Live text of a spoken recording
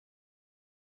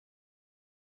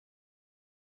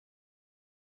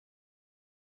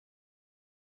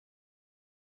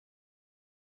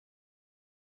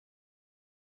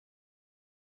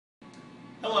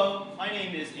Hello, my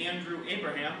name is Andrew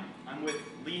Abraham. I'm with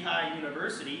Lehigh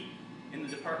University in the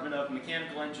Department of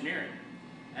Mechanical Engineering.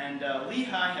 And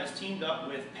Lehigh has teamed up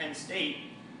with Penn State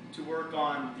to work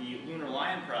on the Lunar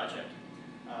project.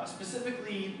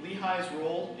 Specifically, Lehigh's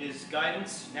role is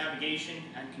Guidance, Navigation,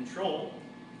 and Control,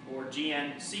 or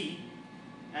GNC.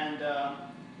 And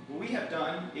what we have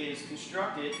done is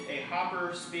constructed a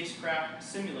Hopper spacecraft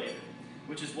simulator,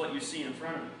 which is what you see in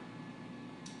front of you.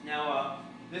 Now,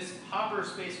 this Hopper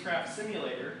spacecraft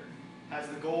simulator has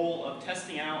the goal of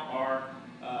testing out our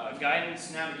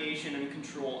guidance, navigation, and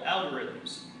control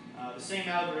algorithms. The same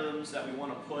algorithms that we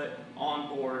want to put on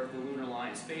board the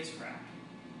Lunar spacecraft.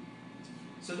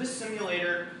 So this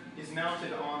simulator is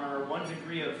mounted on our 1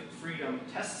 degree of freedom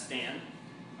test stand,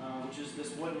 which is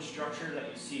this wooden structure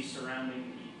that you see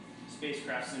surrounding the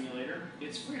spacecraft simulator.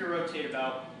 It's free to rotate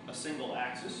about a single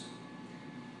axis.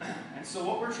 And so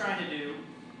what we're trying to do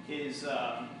is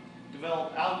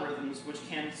develop algorithms which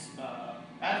can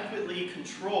adequately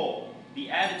control the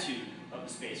attitude of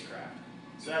the spacecraft.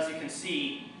 So as you can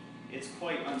see, it's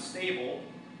quite unstable.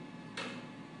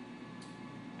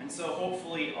 And so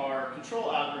hopefully our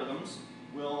control algorithms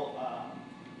will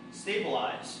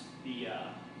stabilize the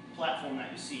platform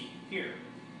that you see here.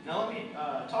 Now let me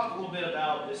talk a little bit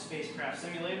about this spacecraft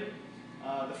simulator.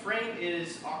 The frame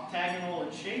is octagonal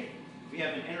in shape. We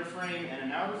have an inner frame and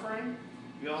an outer frame.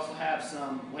 We also have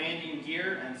some landing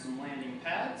gear and some landing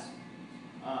pads.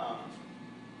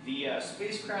 The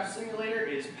spacecraft simulator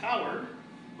is powered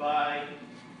by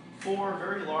 4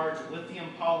 very large lithium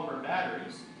polymer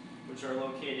batteries, which are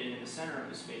located in the center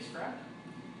of the spacecraft.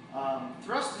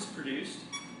 Thrust is produced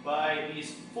by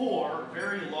these 4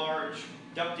 very large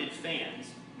ducted fans.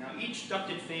 Now each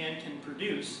ducted fan can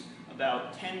produce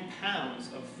about 10 pounds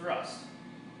of thrust,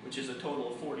 which is a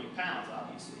total of 40 pounds,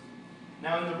 obviously.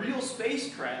 Now in the real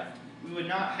spacecraft, we would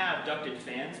not have ducted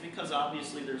fans because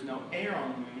obviously there's no air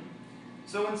on the moon.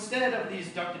 So instead of these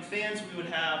ducted fans, we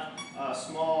would have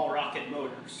small rocket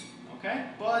motors. Okay?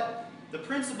 But the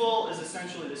principle is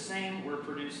essentially the same. We're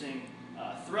producing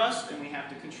thrust, and we have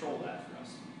to control that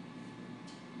thrust.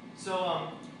 So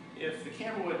if the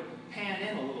camera would pan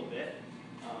in a little bit,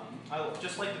 I would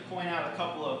just like to point out a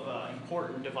couple of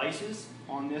important devices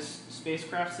on this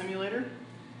spacecraft simulator.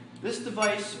 This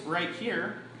device right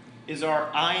here is our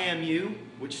IMU,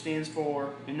 which stands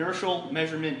for Inertial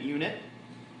Measurement Unit.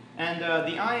 And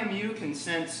the IMU can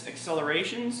sense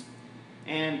accelerations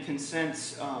and can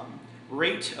sense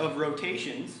rate of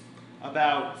rotations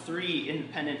about 3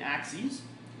 independent axes.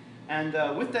 And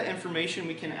with that information,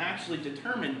 we can actually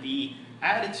determine the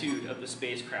attitude of the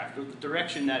spacecraft, or the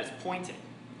direction that it's pointing.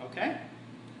 Okay?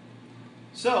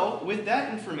 So with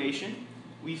that information,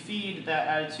 we feed that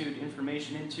attitude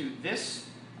information into this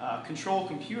control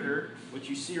computer, which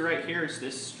you see right here is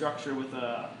this structure with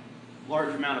a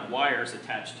large amount of wires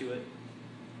attached to it.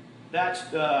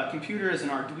 That computer is an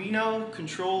Arduino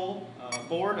control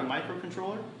board, a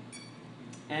microcontroller.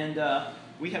 And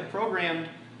we have programmed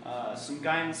some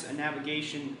guidance and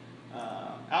navigation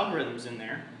algorithms in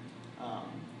there.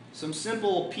 Some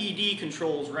simple PD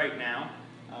controls right now.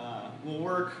 We'll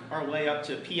work our way up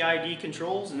to PID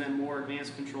controls and then more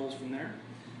advanced controls from there.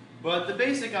 But the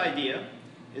basic idea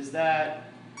is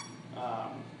that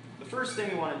the first thing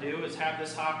we want to do is have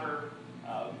this hopper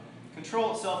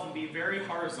control itself and be very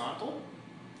horizontal.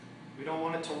 We don't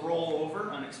want it to roll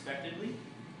over unexpectedly.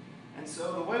 And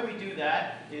so the way we do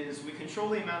that is we control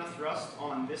the amount of thrust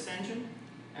on this engine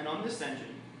and on this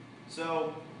engine.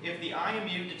 So if the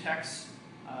IMU detects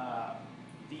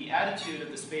the attitude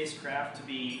of the spacecraft to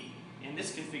be in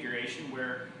this configuration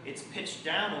where it's pitched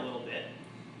down a little bit,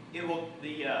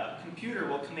 the computer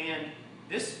will command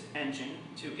this engine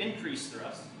to increase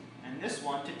thrust and this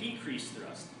one to decrease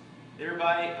thrust,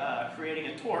 thereby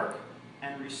creating a torque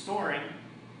and restoring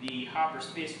the Hopper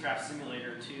spacecraft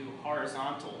simulator to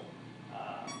horizontal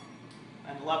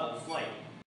and level flight.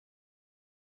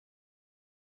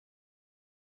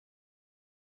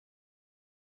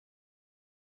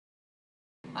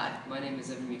 Hi, my name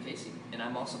is Evan Mukasey, and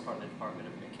I'm also part of the Department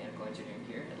of Mechanical Engineering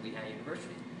here at Lehigh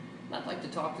University. And I'd like to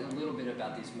talk a little bit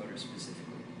about these motors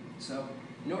specifically. So,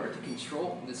 in order to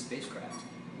control this spacecraft,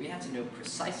 we have to know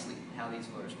precisely how these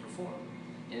motors perform.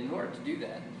 And in order to do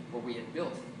that, what we have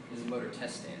built is a motor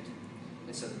test stand.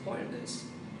 And so the point of this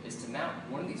is to mount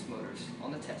one of these motors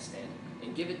on the test stand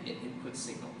and give it an input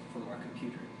signal from our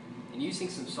computer. And using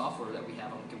some software that we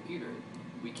have on the computer,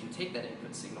 we can take that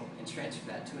input signal and transfer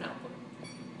that to an output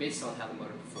based on how the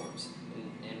motor performs.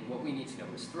 And what we need to know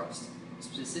is thrust.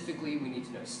 Specifically, we need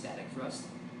to know static thrust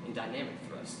and dynamic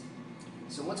thrust.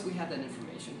 So once we have that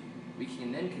information, we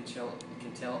can then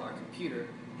tell our computer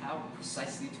how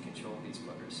precisely to control these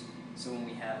motors. So when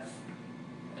we have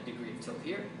a degree of tilt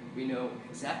here, we know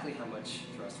exactly how much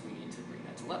thrust we need to bring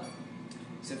that to level.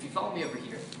 So if you follow me over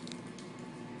here,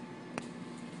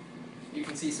 you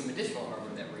can see some additional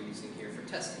hardware that we're using here for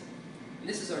testing. And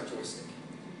this is our joystick.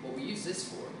 What we use this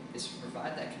for is to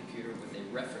provide that computer with a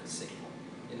reference signal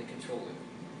in the control loop.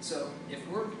 So if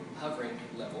we're hovering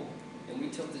level and we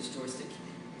tilt this joystick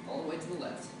all the way to the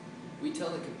left, we tell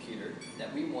the computer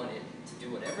that we want it to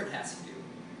do whatever it has to do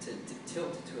to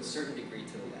tilt to a certain degree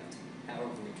to the left, however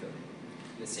we code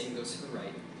it. And the same goes to the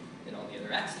right and all the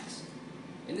other axes.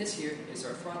 And this here is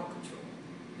our throttle control.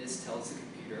 This tells the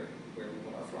computer where we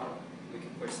want our throttle. We can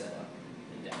push that up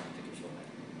and down to control that.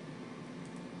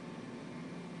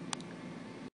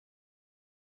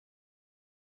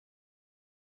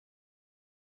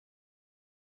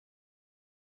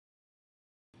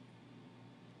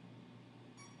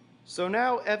 So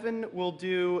now Evan will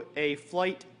do a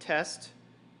flight test,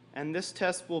 and this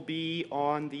test will be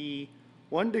on the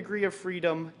 1 degree of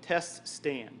freedom test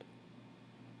stand.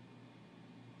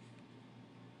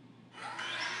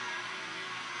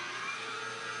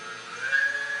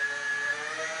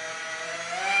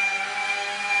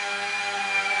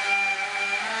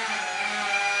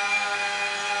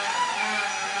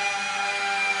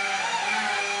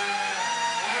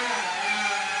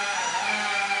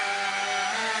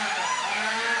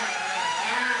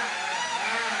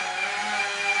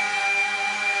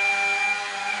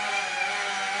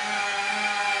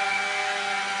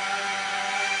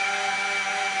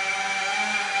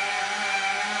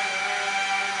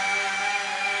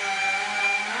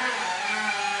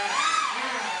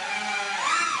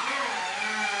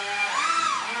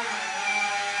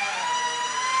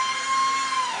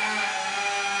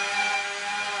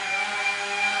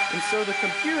 And so the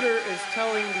computer is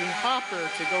telling the hopper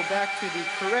to go back to the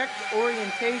correct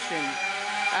orientation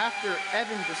after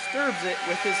Evan disturbs it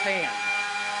with his hand.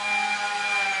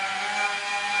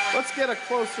 Let's get a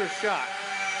closer shot.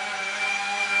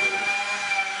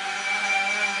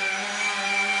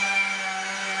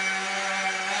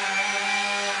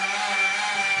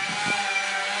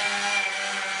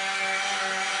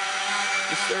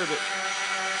 Disturb it.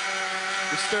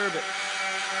 Disturb it.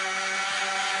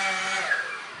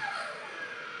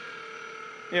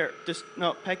 Here, just,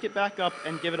 no, pick it back up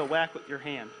and give it a whack with your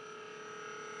hand.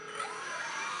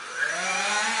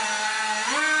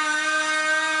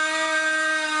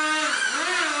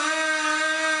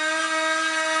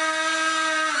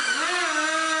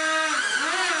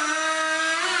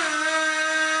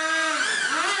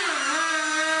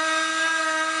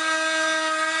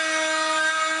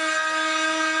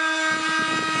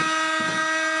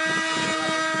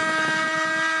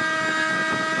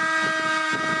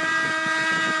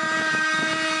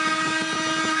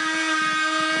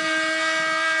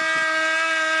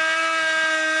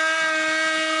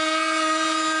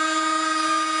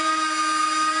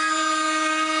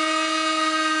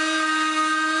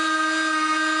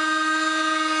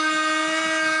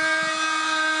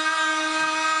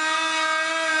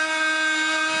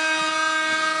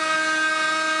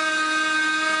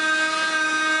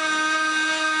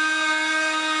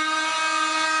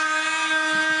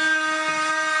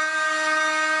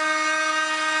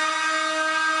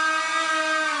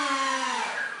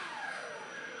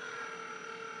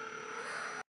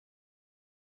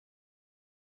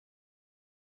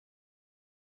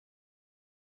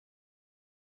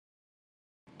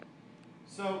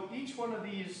 So each one of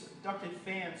these ducted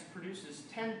fans produces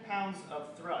 10 pounds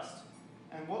of thrust.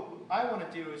 And what I want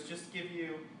to do is just give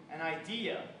you an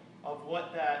idea of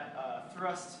what that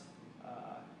thrust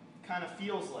kind of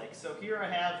feels like. So here I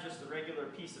have just a regular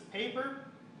piece of paper.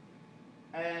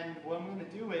 And what I'm going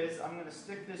to do is I'm going to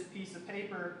stick this piece of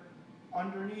paper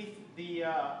underneath the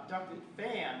ducted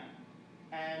fan.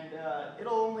 And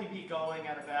it'll only be going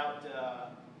at about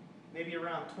maybe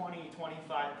around 20-25%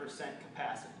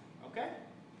 capacity. Okay?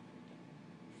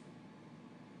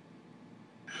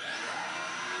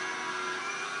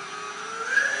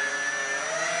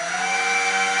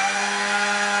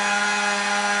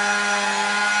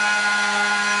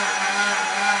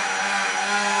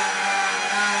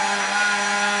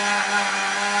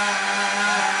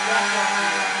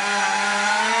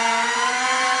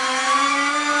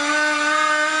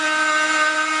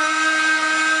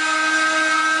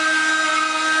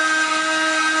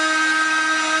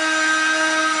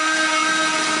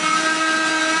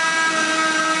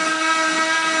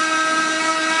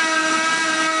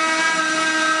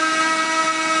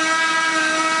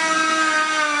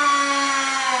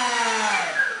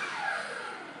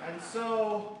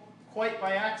 Quite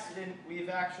by accident, we've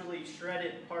actually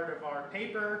shredded part of our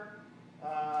paper,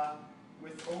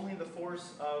 with only the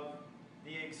force of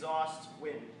the exhaust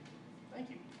wind. Thank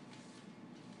you.